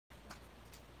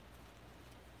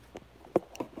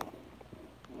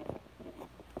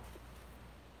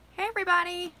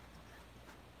everybody.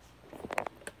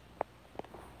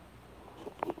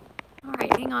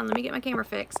 Alright, hang on, let me get my camera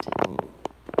fixed.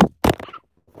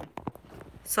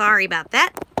 Sorry about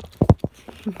that.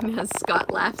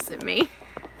 Scott laughs at me.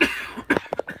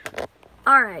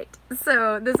 Alright,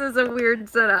 so this is a weird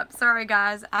setup. Sorry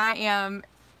guys, I am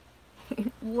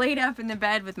laid up in the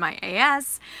bed with my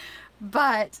AS,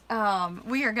 but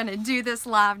we are going to do this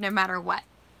live no matter what,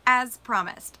 as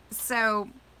promised. So,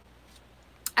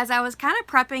 as I was kind of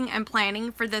prepping and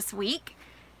planning for this week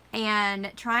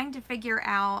and trying to figure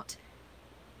out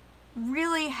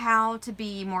really how to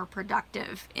be more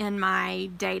productive in my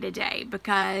day-to-day,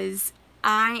 because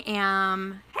I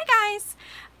am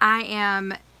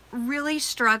really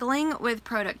struggling with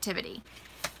productivity.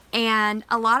 And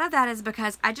a lot of that is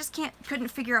because I just couldn't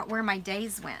figure out where my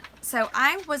days went. So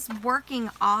I was working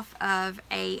off of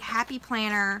a Happy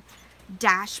Planner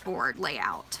dashboard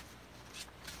layout.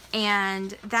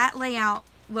 And that layout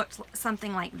looked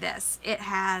something like this. It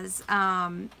has,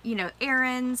 you know,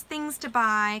 errands, things to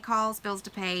buy, calls, bills to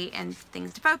pay, and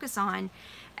things to focus on.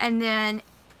 And then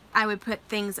I would put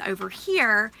things over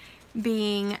here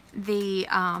being the,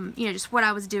 you know, just what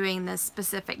I was doing this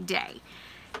specific day.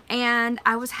 And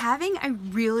I was having a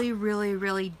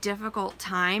really difficult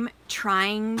time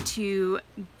trying to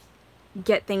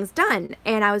get things done,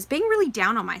 and I was being really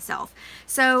down on myself.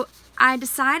 So I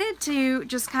decided to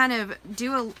just kind of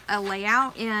do a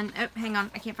layout in, oh, hang on,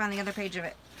 I can't find the other page of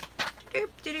it.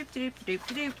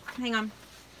 Hang on.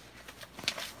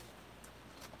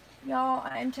 Y'all,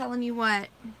 I'm telling you what,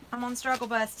 I'm on struggle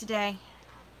bus today.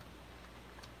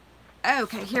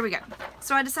 Okay, here we go.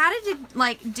 So I decided to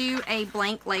like do a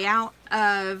blank layout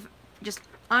of just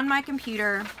on my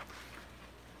computer,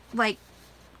 like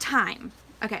time.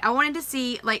 Okay, I wanted to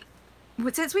see, like,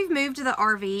 since we've moved to the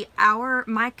RV,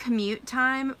 my commute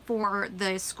time for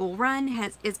the school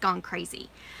run is gone crazy.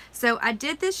 So I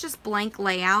did this just blank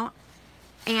layout,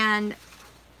 and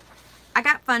I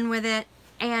got fun with it.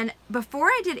 And before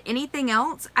I did anything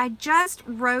else, I just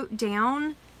wrote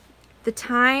down the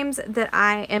times that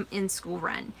I am in school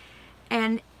run.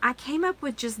 And I came up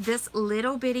with just this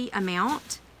little bitty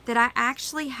amount that I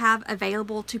actually have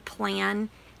available to plan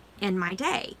in my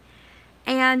day.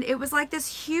 And it was like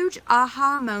this huge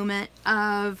aha moment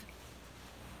of,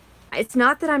 it's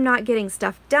not that I'm not getting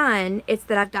stuff done, it's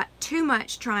that I've got too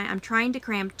much I'm trying to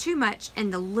cram too much in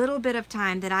the little bit of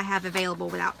time that I have available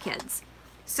without kids.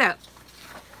 So,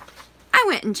 I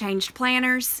went and changed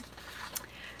planners.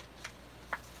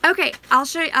 Okay, I'll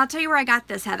tell you where I got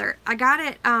this, Heather. I got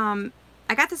it,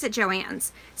 I got this at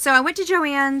Joann's. So I went to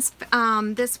Joann's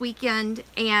this weekend,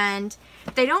 and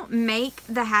they don't make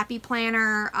the Happy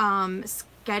Planner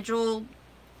schedule,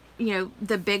 you know,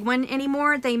 the big one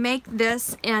anymore. They make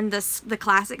this in the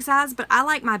classic size, but I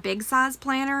like my big size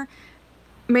planner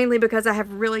mainly because I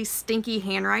have really stinky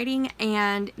handwriting,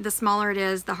 and the smaller it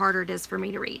is, the harder it is for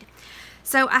me to read.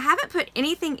 So I haven't put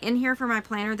anything in here for my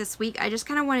planner this week. I just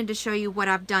kind of wanted to show you what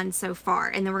I've done so far,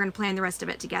 and then we're going to plan the rest of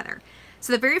it together.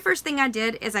 So the very first thing I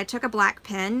did is I took a black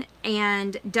pen,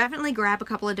 and definitely grab a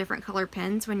couple of different color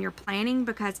pens when you're planning,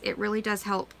 because it really does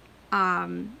help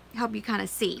you kind of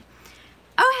see.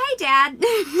 Oh, hey, Dad.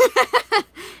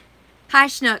 Hi,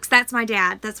 Schnooks. That's my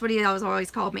dad. That's what he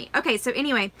always called me. Okay, so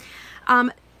anyway,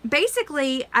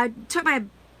 basically I took my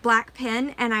black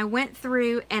pen and I went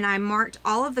through and I marked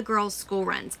all of the girls' school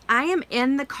runs. I am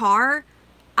in the car.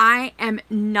 I am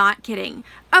not kidding.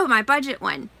 Oh, my budget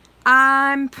one.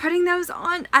 I'm putting those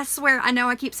on. I swear, I know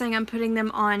I keep saying I'm putting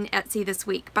them on Etsy this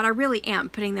week, but I really am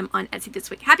putting them on Etsy this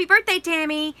week. Happy birthday,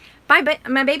 Tammy.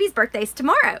 My baby's birthday's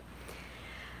tomorrow.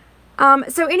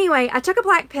 So anyway, I took a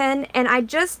black pen and I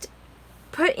just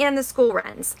put in the school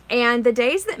runs. And the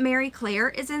days that Mary Claire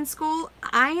is in school,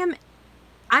 I'm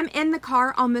in the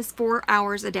car almost 4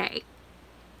 hours a day,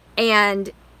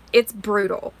 and it's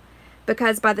brutal,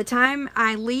 because by the time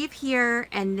I leave here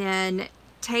and then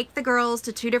take the girls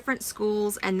to 2 different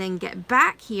schools and then get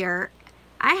back here,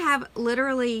 I have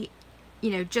literally,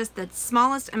 you know, just the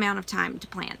smallest amount of time to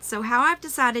plan. So how I've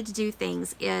decided to do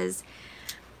things is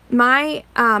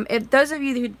if those of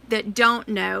you that don't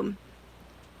know,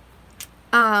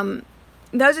 I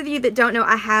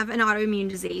have an autoimmune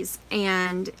disease,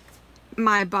 and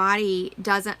my body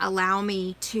doesn't allow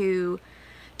me to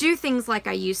do things like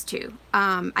I used to.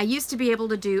 I used to be able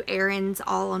to do errands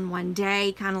all in one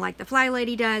day, kind of like the Fly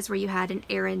Lady does, where you had an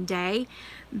errand day,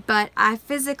 but I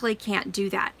physically can't do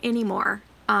that anymore.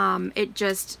 It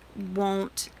just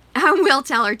won't. I will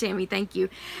tell her, Tammy, thank you.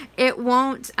 It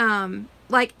won't,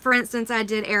 like, for instance, I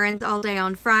did errands all day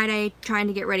on Friday trying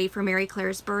to get ready for Mary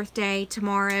Claire's birthday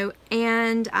tomorrow,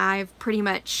 and I've pretty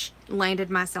much landed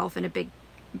myself in a big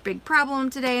problem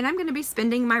today, and I'm going to be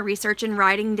spending my research and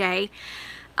writing day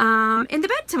in the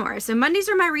bed tomorrow. So Mondays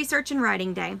are my research and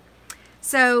writing day.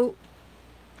 So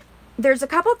there's a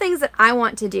couple things that I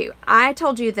want to do. I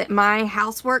told you that my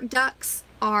housework ducks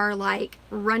are like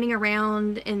running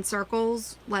around in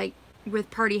circles, like with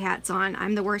party hats on.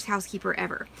 I'm the worst housekeeper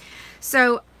ever.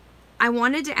 So I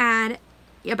wanted to add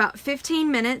about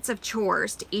 15 minutes of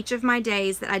chores to each of my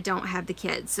days that I don't have the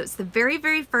kids. So it's the very,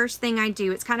 very first thing I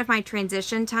do. It's kind of my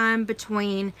transition time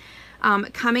between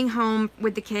coming home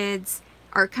with the kids,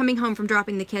 or coming home from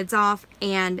dropping the kids off,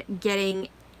 and getting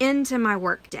into my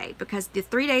work day, because the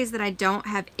 3 days that I don't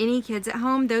have any kids at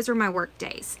home, those are my work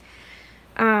days.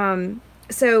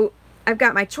 So I've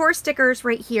got my chore stickers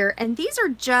right here, and these are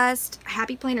just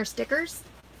Happy Planner stickers.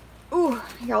 Ooh,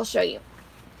 here, I'll show you.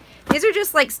 These are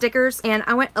just like stickers, and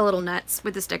I went a little nuts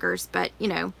with the stickers, but you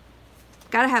know,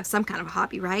 gotta have some kind of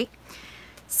hobby, right?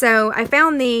 So I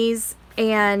found these,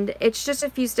 and it's just a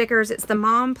few stickers. It's the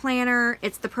mom planner,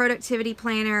 it's the productivity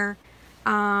planner.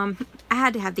 I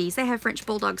had to have these. They have French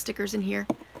Bulldog stickers in here.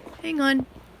 Hang on.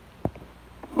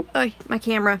 Oh, my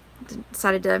camera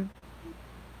decided to...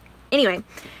 Anyway,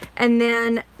 and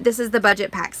then this is the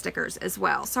budget pack stickers as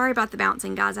well. Sorry about the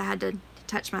bouncing, guys. I had to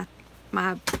touch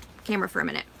my camera for a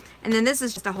minute. And then this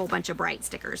is just a whole bunch of bright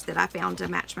stickers that I found to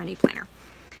match my new planner.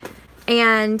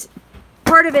 And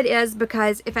part of it is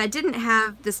because if I didn't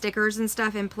have the stickers and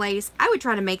stuff in place, I would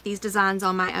try to make these designs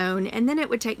on my own, and then it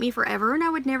would take me forever and I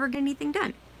would never get anything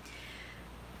done.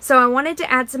 So I wanted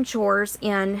to add some chores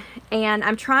in, and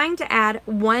I'm trying to add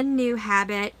one new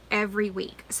habit every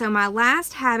week. So my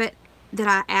last habit that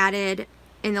I added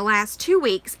in the last 2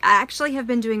 weeks, I actually have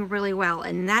been doing really well,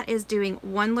 and that is doing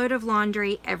 1 load of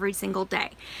laundry every single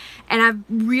day. And I've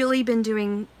really been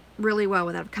doing really well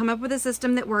with it. I've come up with a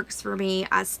system that works for me.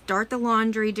 I start the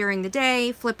laundry during the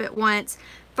day, flip it once,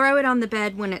 throw it on the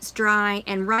bed when it's dry,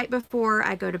 and right before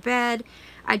I go to bed,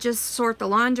 I just sort the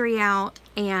laundry out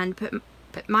and put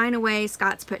mine away.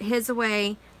 Scott's put his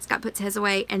away. Scott puts his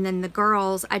away, and then the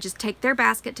girls, I just take their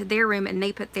basket to their room and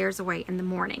they put theirs away in the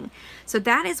morning. So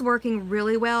that is working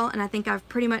really well, and I think I've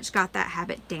pretty much got that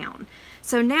habit down.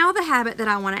 So now the habit that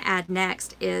I want to add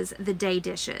next is the day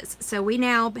dishes. So we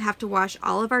now have to wash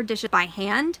all of our dishes by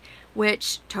hand,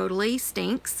 which totally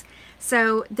stinks.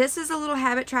 So this is a little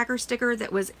habit tracker sticker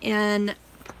that was in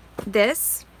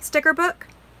this sticker book.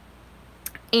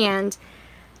 And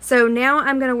so now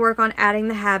I'm going to work on adding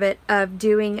the habit of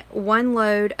doing 1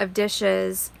 load of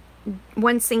dishes,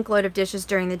 1 sink load of dishes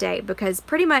during the day, because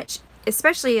pretty much,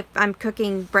 especially if I'm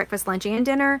cooking breakfast, lunch, and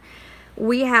dinner,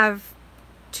 we have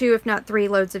 2, if not 3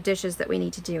 loads of dishes that we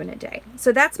need to do in a day.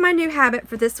 So that's my new habit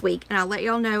for this week, and I'll let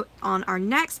y'all know on our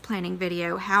next planning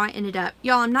video how I ended up.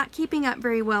 Y'all, I'm not keeping up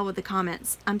very well with the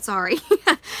comments. I'm sorry.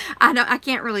 I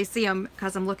can't really see them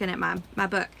because I'm looking at my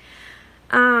book.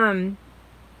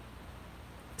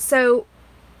 So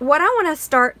what I want to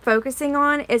start focusing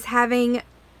on is having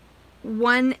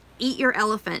one eat your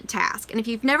elephant task. And if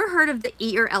you've never heard of the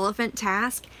eat your elephant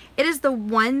task, it is the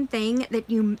one thing that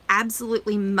you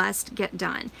absolutely must get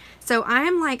done. So I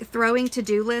am like throwing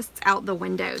to-do lists out the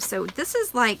window. So this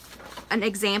is like an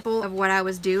example of what I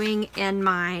was doing in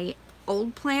my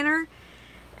old planner.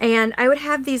 And I would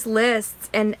have these lists,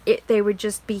 and they would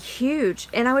just be huge.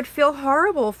 And I would feel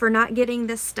horrible for not getting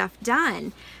this stuff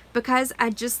done, because I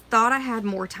just thought I had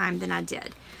more time than I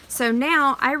did. So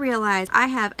now I realize I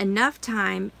have enough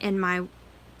time in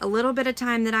a little bit of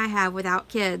time that I have without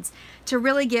kids to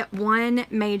really get one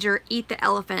major eat the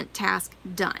elephant task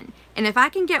done. And if I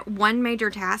can get one major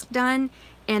task done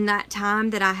in that time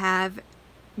that I have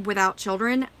without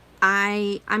children,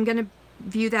 I'm gonna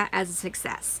view that as a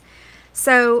success.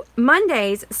 So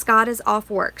Mondays, Scott is off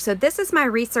work. So this is my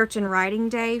research and writing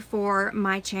day for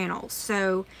my channel.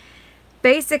 So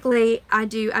basically,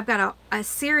 I've got a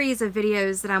series of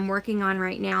videos that I'm working on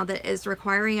right now that is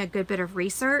requiring a good bit of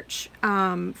research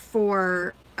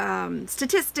for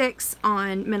statistics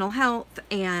on mental health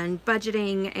and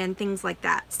budgeting and things like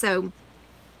that. So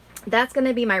that's going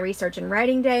to be my research and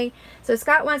writing day. So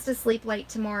Scott wants to sleep late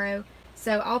tomorrow,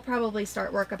 so I'll probably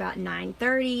start work about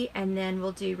 9:30, and then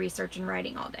we'll do research and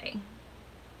writing all day.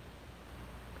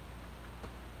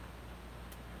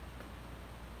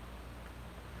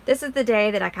 This is the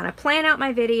day that I kind of plan out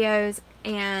my videos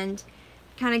and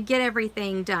kind of get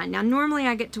everything done. Now, normally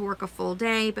I get to work a full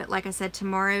day, but like I said,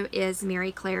 tomorrow is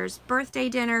Mary Claire's birthday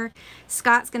dinner.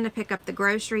 Scott's going to pick up the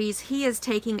groceries. He is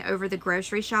taking over the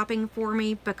grocery shopping for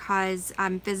me because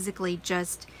I'm physically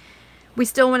just We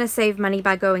still want to save money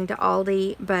by going to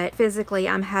Aldi, but physically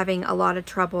I'm having a lot of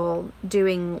trouble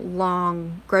doing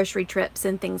long grocery trips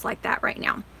and things like that right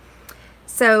now.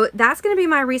 So that's going to be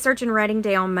my research and writing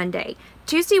day on Monday.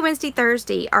 Tuesday, Wednesday,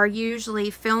 Thursday are usually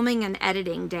filming and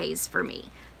editing days for me.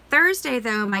 Thursday,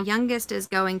 though, my youngest is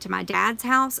going to my dad's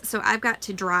house, so I've got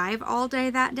to drive all day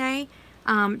that day,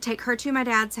 take her to my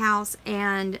dad's house,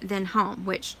 and then home,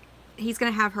 which he's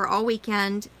going to have her all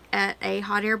weekend at a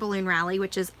hot air balloon rally,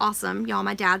 which is awesome. Y'all,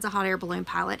 my dad's a hot air balloon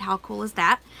pilot. How cool is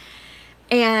that?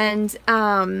 And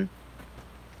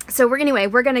so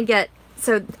we're going to get,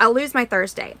 so I'll lose my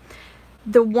Thursday.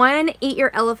 The one eat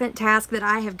your elephant task that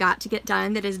I have got to get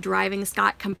done that is driving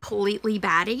Scott completely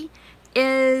batty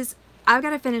is I've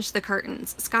got to finish the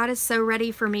curtains. Scott is so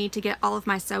ready for me to get all of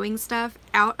my sewing stuff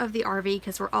out of the RV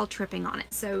because we're all tripping on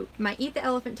it. So my eat the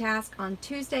elephant task on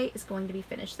Tuesday is going to be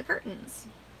finish the curtains.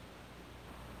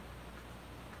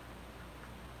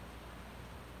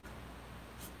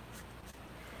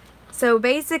 So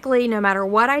basically, no matter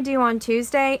what I do on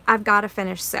Tuesday, I've got to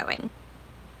finish sewing.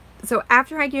 So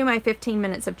after I do my 15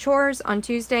 minutes of chores on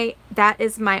Tuesday, that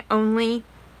is my only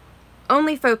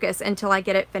focus until I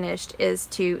get it finished, is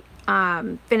to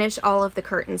finish all of the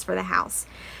curtains for the house.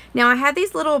 Now I have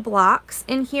these little blocks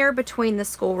in here between the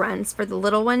school runs for the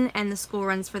little one and the school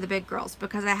runs for the big girls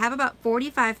because I have about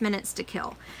 45 minutes to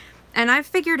kill. And I've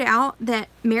figured out that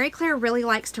Mary Claire really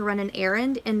likes to run an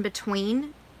errand in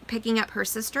between picking up her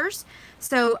sisters.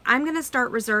 So I'm going to start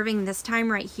reserving this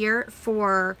time right here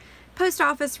for post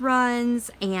office runs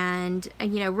and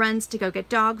you know, runs to go get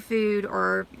dog food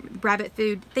or rabbit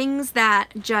food, things that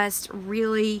just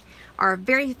really are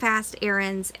very fast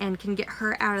errands and can get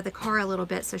her out of the car a little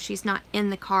bit so she's not in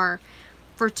the car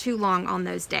for too long on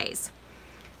those days.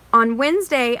 On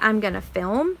Wednesday, I'm going to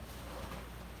film.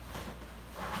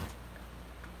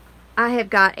 I have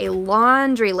got a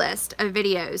laundry list of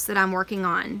videos that I'm working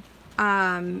on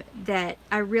that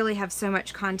I really have so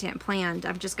much content planned.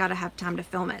 I've just got to have time to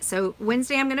film it. So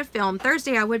Wednesday I'm going to film.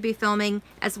 Thursday I would be filming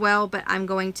as well, but I'm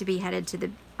going to be headed to the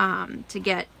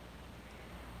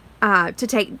to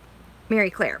take Mary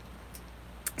Claire.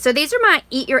 So these are my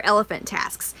eat your elephant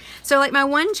tasks. So like my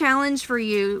one challenge for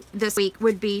you this week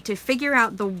would be to figure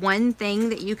out the one thing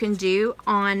that you can do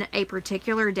on a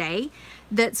particular day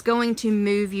that's going to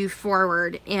move you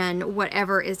forward in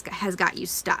whatever has got you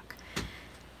stuck.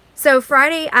 So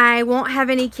Friday, I won't have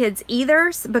any kids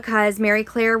either because Mary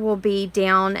Claire will be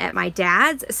down at my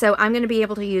dad's. So I'm going to be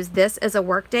able to use this as a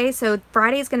work day. So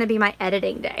Friday is going to be my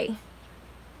editing day.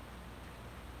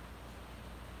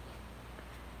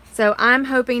 So I'm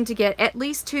hoping to get at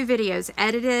least 2 videos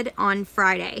edited on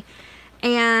Friday.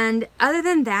 And other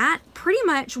than that, pretty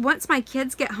much once my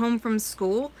kids get home from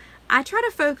school, I try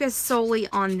to focus solely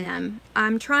on them.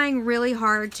 I'm trying really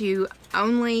hard to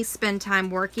only spend time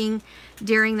working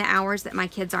during the hours that my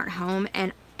kids aren't home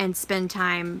and spend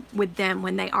time with them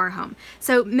when they are home.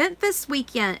 So Memphis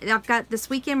weekend, I've got this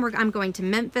weekend where I'm going to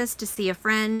Memphis to see a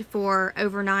friend for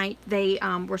overnight. They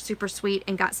were super sweet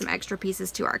and got some extra pieces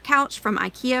to our couch from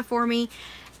IKEA for me.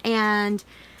 And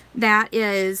that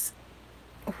is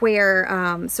where,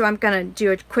 so I'm gonna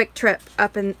do a quick trip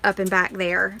up and back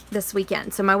there this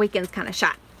weekend. So my weekend's kind of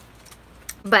shot.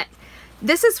 But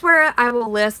this is where I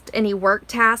will list any work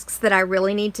tasks that I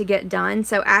really need to get done.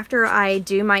 So after I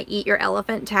do my eat your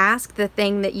elephant task, the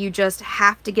thing that you just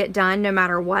have to get done no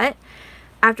matter what,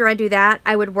 after I do that,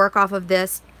 I would work off of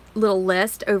this little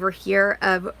list over here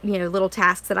of, you know, little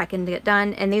tasks that I can get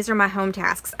done. And these are my home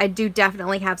tasks. I do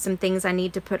definitely have some things I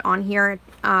need to put on here.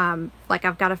 Like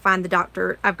I've got to find the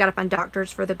doctor. I've got to find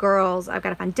doctors for the girls. I've got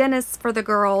to find dentists for the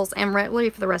girls and really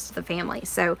for the rest of the family.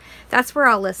 So that's where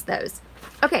I'll list those.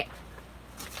 Okay.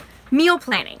 Meal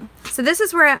planning. So this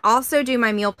is where I also do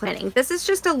my meal planning. This is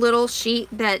just a little sheet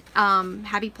that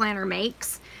Happy Planner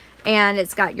makes, and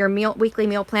it's got your weekly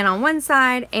meal plan on one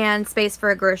side and space for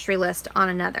a grocery list on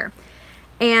another.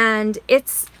 And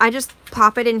I just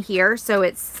pop it in here so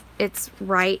it's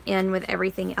right in with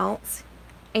everything else.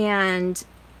 And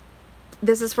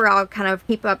this is where I'll kind of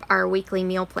keep up our weekly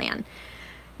meal plan.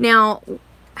 Now,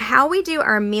 how we do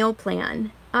our meal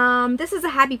plan. This is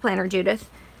a Happy Planner, Judith.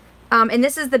 And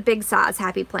this is the big size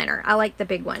Happy Planner. I like the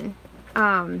big one,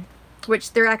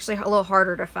 which they're actually a little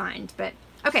harder to find. But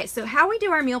okay, so how we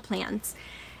do our meal plans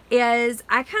is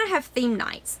I kind of have theme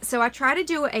nights. So I try to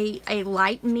do a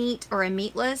light meat or a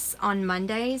meatless on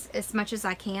Mondays as much as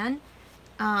I can.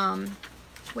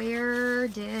 Where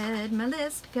did my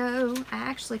list go? I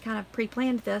actually kind of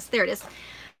pre-planned this. There it is.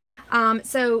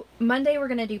 So Monday we're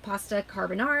going to do pasta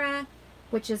carbonara,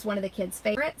 which is one of the kids'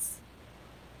 favorites.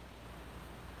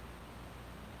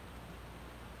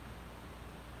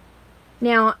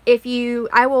 Now,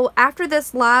 I will, after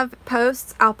this live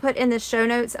posts, I'll put in the show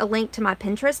notes a link to my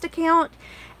Pinterest account.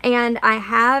 And I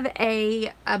have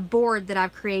a board that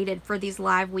I've created for these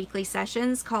live weekly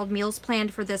sessions called Meals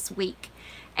Planned for This Week.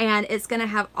 And it's going to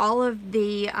have all of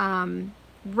the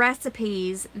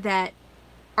recipes that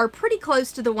are pretty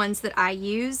close to the ones that I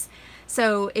use.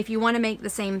 So if you want to make the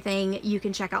same thing, you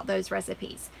can check out those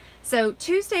recipes. So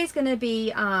Tuesday is going to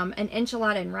be an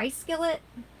enchilada and rice skillet.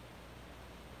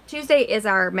 Tuesday is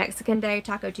our Mexican day,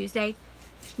 Taco Tuesday.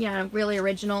 Yeah, really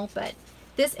original, but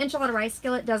this enchilada rice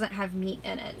skillet doesn't have meat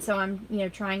in it, so I'm,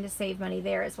 trying to save money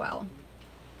there as well.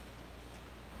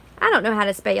 I don't know how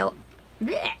to spell,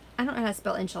 bleh, I don't know how to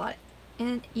spell enchilada.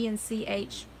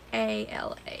 N-E-N-C-H-A-L-A-T.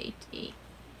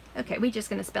 Okay, we're just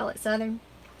going to spell it Southern.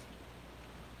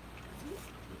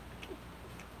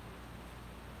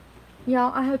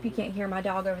 Y'all, I hope you can't hear my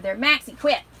dog over there. Maxie,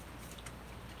 quit!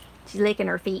 She's licking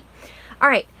her feet. All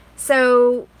right,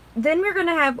 so then we're going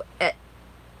to have...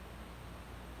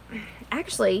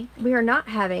 actually, we are not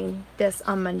having this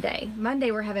on Monday.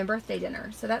 Monday, we're having birthday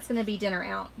dinner, so that's going to be dinner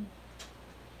out.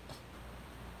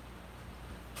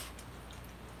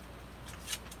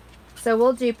 So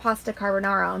we'll do pasta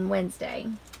carbonara on Wednesday.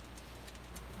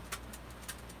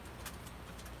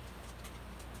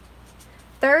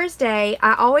 Thursday,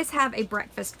 I always have a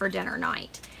breakfast for dinner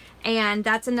night. And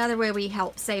that's another way we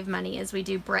help save money is we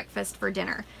do breakfast for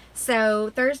dinner. So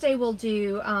Thursday we'll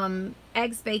do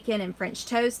eggs, bacon, and French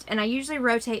toast. And I usually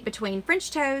rotate between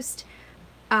French toast,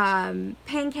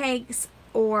 pancakes,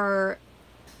 or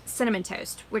cinnamon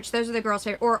toast, which those are the girls'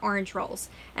 favorite, or orange rolls.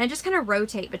 And I just kind of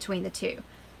rotate between the two,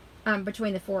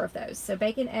 between the four of those. So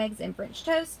bacon, eggs, and French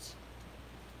toast.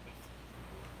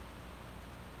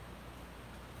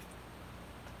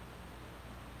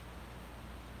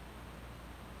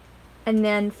 And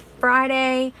then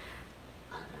Friday,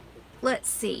 let's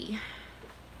see.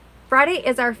 Friday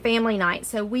is our family night.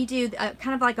 So we do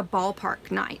kind of like a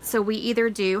ballpark night. So we either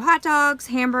do hot dogs,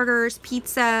 hamburgers,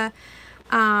 pizza,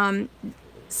 some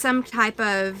type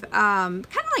of kind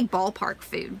of like ballpark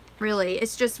food, really.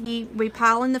 It's just we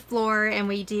pile in the floor and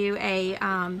we do a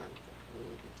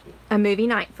movie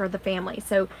night for the family.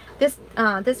 So this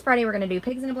Friday we're going to do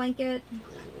Pigs in a Blanket.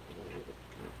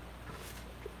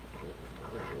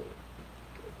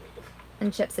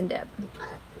 And chips and dip.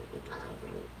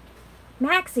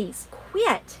 Maxie's,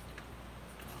 quit.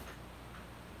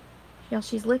 Y'all,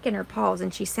 she's licking her paws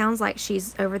and she sounds like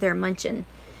she's over there munching.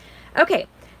 Okay,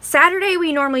 Saturday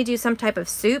we normally do some type of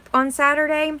soup on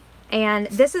Saturday. And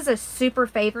this is a super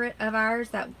favorite of ours.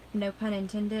 That, no pun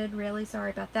intended, really.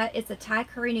 Sorry about that. It's a Thai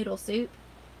curry noodle soup.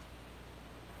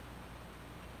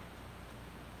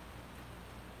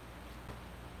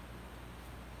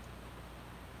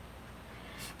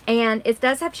 And it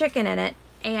does have chicken in it,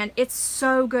 and it's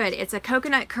so good. It's a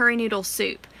coconut curry noodle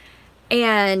soup,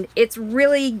 and it's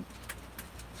really,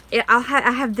 I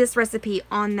have this recipe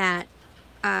on that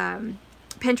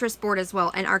Pinterest board as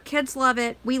well, and our kids love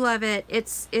it. We love it.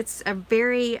 It's a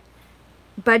very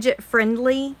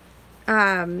budget-friendly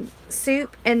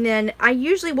soup, and then I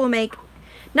usually will make,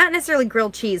 not necessarily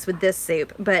grilled cheese with this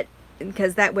soup, but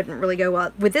because that wouldn't really go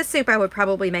well. With this soup, I would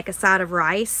probably make a side of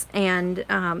rice and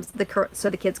so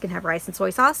the kids can have rice and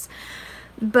soy sauce.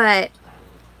 But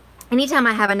anytime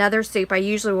I have another soup, I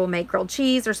usually will make grilled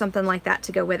cheese or something like that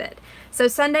to go with it. So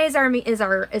Sunday is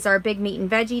our big meat and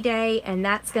veggie day, and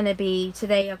that's going to be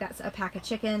today. I've got a pack of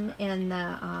chicken in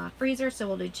the freezer, so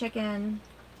we'll do chicken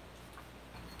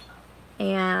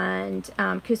and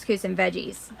couscous and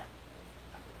veggies.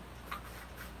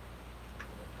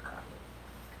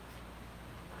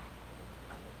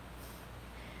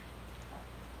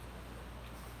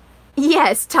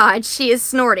 Yes, Todd, she is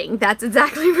snorting. That's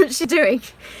exactly what she's doing.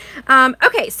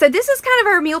 Okay, so this is kind of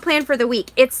our meal plan for the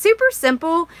week. It's super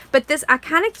simple, but this I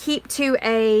kind of keep to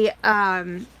a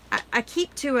a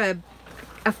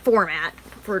format,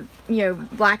 for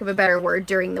lack of a better word,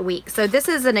 during the week. So this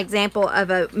is an example of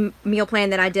a meal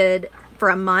plan that I did for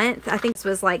a month. I think this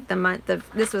was like the month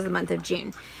of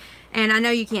June. And I know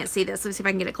you can't see this. Let's see if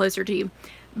I can get it closer to you.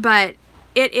 But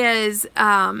it is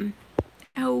oh,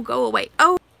 go away.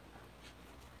 Oh,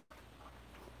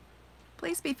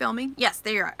 please be filming. Yes,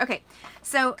 there you are. Okay,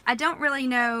 so I don't really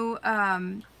know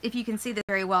if you can see this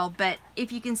very well, but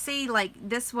if you can see, like,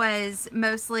 this was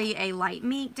mostly a light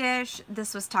meat dish.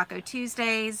 This was Taco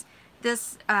Tuesdays.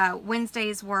 This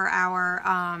Wednesdays were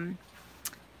our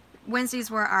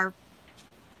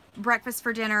breakfast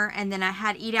for dinner, and then I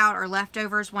had eat out or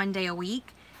leftovers one day a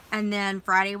week. And then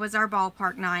Friday was our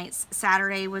ballpark nights,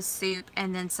 Saturday was soup,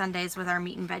 and then Sundays with our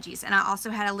meat and veggies. And I also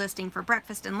had a listing for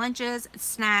breakfast and lunches,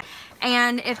 snack.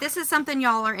 And if this is something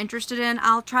y'all are interested in,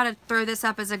 I'll try to throw this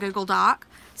up as a Google Doc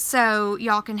so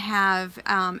y'all can have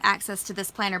access to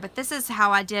this planner. But this is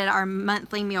how I did our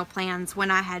monthly meal plans when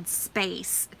I had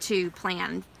space to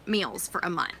plan meals for a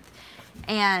month.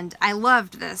 And I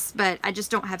loved this, but I just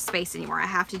don't have space anymore. I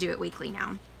have to do it weekly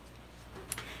now.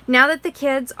 Now that the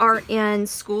kids are in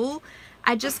school,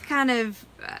 I just kind of,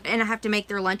 and I have to make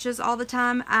their lunches all the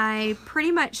time, I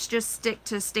pretty much just stick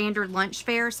to standard lunch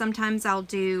fare. Sometimes I'll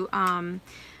do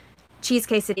cheese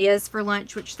quesadillas for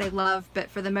lunch, which they love, but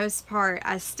for the most part,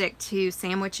 I stick to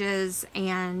sandwiches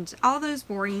and all those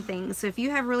boring things. So if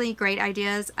you have really great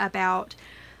ideas about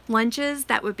lunches,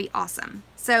 that would be awesome.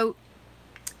 So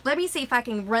let me see if I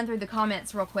can run through the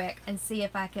comments real quick and see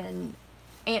if I can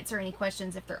answer any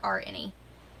questions if there are any.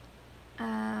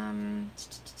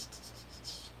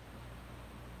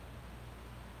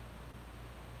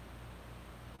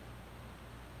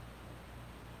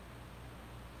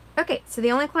 Okay, so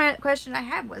the only question I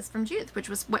had was from Judith, which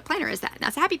was, what planner is that? And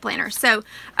that's a happy planner. So,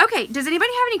 okay, does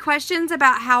anybody have any questions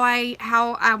about how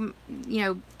I'm, you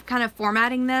know, kind of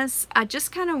formatting this? I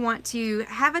just kind of want to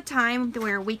have a time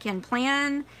where we can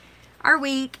plan our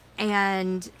week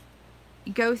and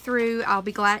go through. I'll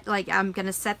be glad, like, I'm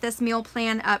gonna set this meal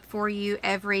plan up for you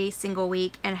every single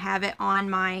week and have it on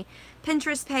my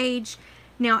Pinterest page.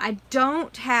 Now, I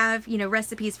don't have, you know,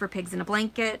 recipes for pigs in a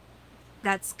blanket.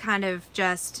 That's kind of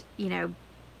just, you know,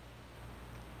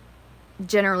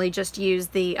 generally just use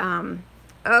the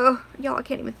oh, y'all, I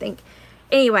can't even think.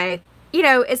 Anyway, you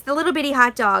know, it's the little bitty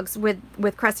hot dogs with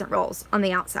crescent rolls on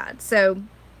the outside. So,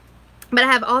 but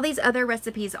I have all these other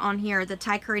recipes on here: the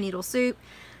Thai curry noodle soup,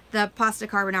 the pasta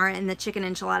carbonara, and the chicken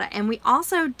enchilada. And we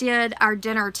also did our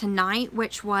dinner tonight,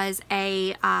 which was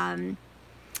a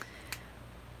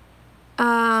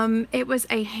it was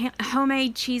a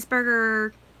homemade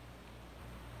cheeseburger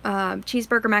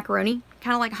macaroni,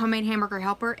 kind of like homemade hamburger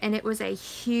helper, and it was a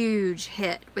huge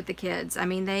hit with the kids. I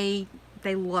mean, they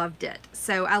loved it.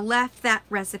 So I left that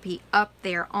recipe up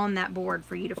there on that board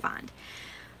for you to find.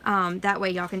 That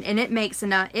way y'all can, and it makes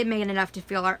enough, it made enough to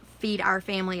feed our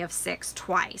family of 6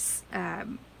 twice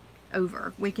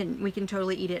over. We can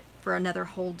totally eat it for another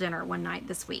whole dinner one night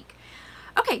this week.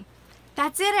 Okay,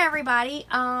 that's it, everybody.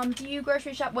 Do you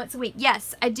grocery shop once a week?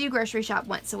 Yes, I do grocery shop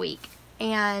once a week.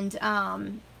 And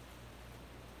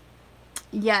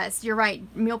yes, you're right.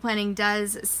 Meal planning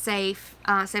does save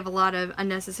a lot of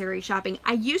unnecessary shopping.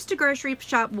 I used to grocery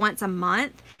shop once a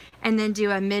month and then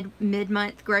do a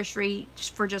mid-month grocery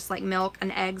for just like milk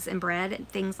and eggs and bread and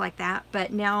things like that.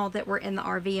 But now that we're in the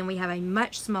RV and we have a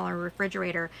much smaller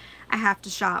refrigerator, I have to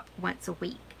shop once a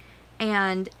week.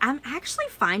 And I'm actually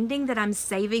finding that I'm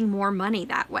saving more money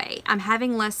that way. I'm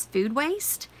having less food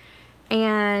waste,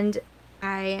 and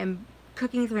I am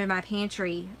cooking through my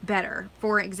pantry better.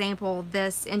 For example,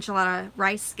 this enchilada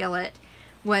rice skillet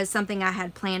was something I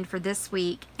had planned for this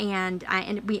week, and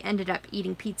we ended up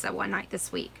eating pizza one night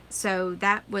this week. So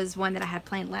that was one that I had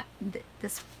planned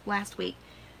this last week.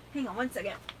 Hang on one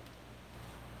second.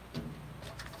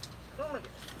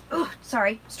 Oh,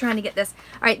 sorry, I was trying to get this.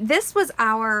 All right, this was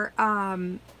our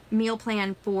meal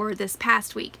plan for this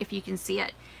past week, if you can see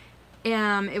it.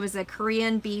 It was a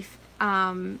Korean beef,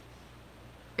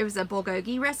 it was a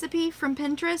bulgogi recipe from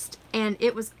Pinterest, and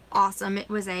it was awesome. It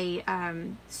was a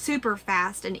super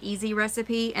fast and easy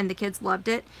recipe, and the kids loved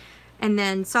it. And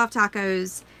then soft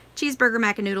tacos, cheeseburger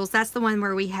mac and noodles, that's the one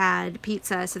where we had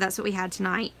pizza, so that's what we had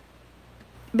tonight.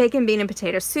 Bacon, bean, and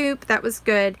potato soup, that was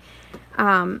good.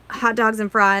 Hot dogs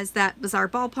and fries, that was our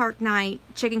ballpark night.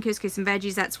 Chicken couscous and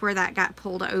veggies, that's where that got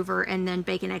pulled over. And then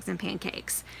bacon, eggs, and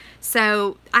pancakes.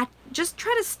 So I just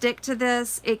try to stick to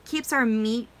this. It keeps our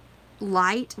meat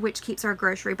light, which keeps our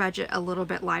grocery budget a little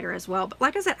bit lighter as well. But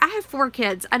like I said, I have 4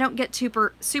 kids. I don't get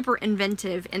super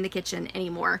inventive in the kitchen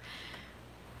anymore.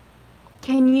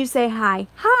 Can you say hi?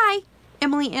 Hi,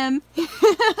 Emily M.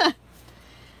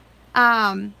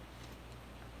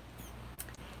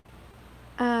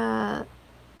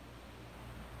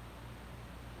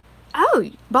 Oh,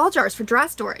 ball jars for dry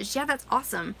storage. Yeah, that's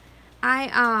awesome.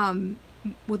 I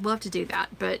would love to do that,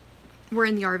 but we're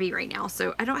in the RV right now,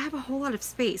 so I don't have a whole lot of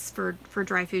space for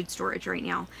dry food storage right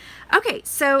now. Okay,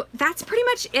 so that's pretty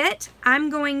much it. I'm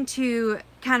going to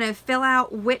kind of fill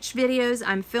out which videos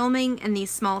I'm filming in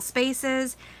these small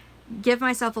spaces, give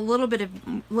myself a little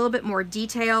bit more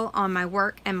detail on my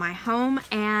work and my home,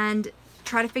 and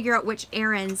try to figure out which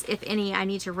errands, if any, I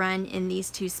need to run in these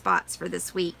 2 spots for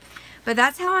this week. But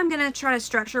that's how I'm going to try to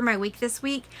structure my week this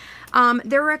week.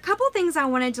 There were a couple things I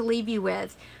wanted to leave you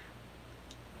with.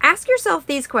 ask yourself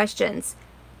these questions.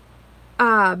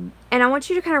 And I want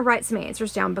you to kind of write some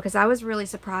answers down because I was really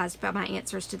surprised by my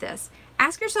answers to this.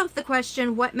 Ask yourself the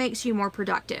question, what makes you more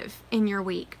productive in your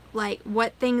week? Like,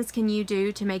 what things can you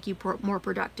do to make you more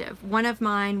productive? One of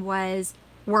mine was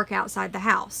work outside the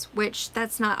house, which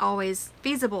that's not always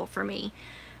feasible for me,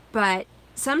 but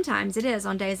sometimes it is.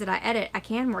 On days that I edit, I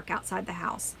can work outside the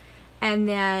house. And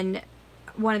then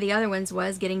one of the other ones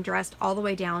was getting dressed all the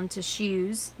way down to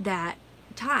shoes that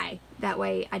tie. That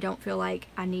way I don't feel like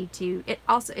I need to. It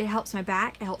helps my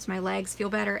back, it helps my legs feel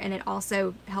better, and it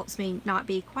also helps me not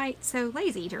be quite so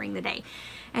lazy during the day.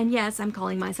 And yes, I'm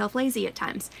calling myself lazy at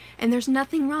times, and there's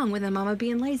nothing wrong with a mama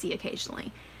being lazy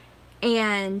occasionally.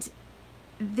 And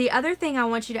the other thing I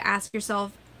want you to ask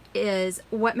yourself is,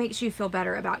 what makes you feel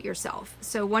better about yourself?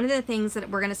 So one of the things that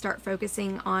we're going to start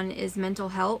focusing on is mental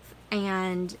health,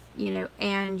 and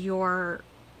and your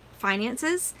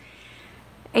finances,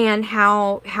 and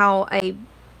how a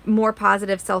more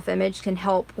positive self-image can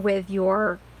help with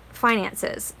your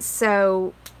finances.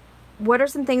 So what are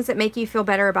some things that make you feel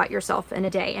better about yourself in a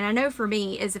day? And I know for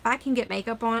me is if I can get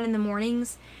makeup on in the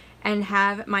mornings and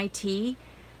have my tea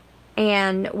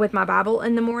and with my Bible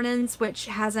in the mornings, which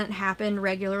hasn't happened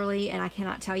regularly and I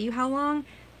cannot tell you how long,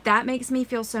 that makes me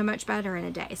feel so much better in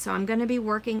a day. So I'm going to be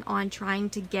working on trying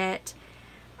to get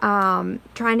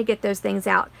those things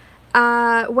out.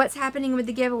 What's happening with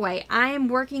the giveaway? I am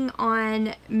working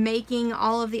on making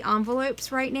all of the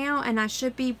envelopes right now, and I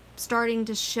should be starting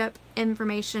to ship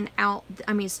information out.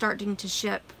 Starting to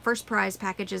ship first prize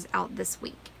packages out this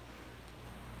week.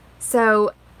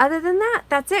 So other than that,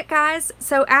 that's it, guys.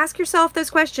 So ask yourself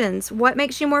those questions. What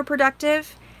makes you more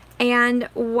productive, and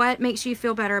what makes you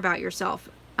feel better about yourself?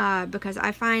 Because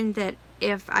I find that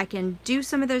if I can do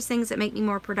some of those things that make me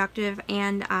more productive,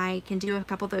 and I can do a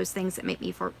couple of those things that make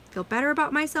me feel better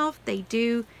about myself, they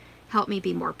do help me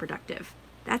be more productive.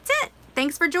 That's it.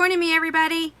 Thanks for joining me,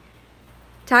 everybody.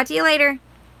 Talk to you later.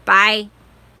 Bye.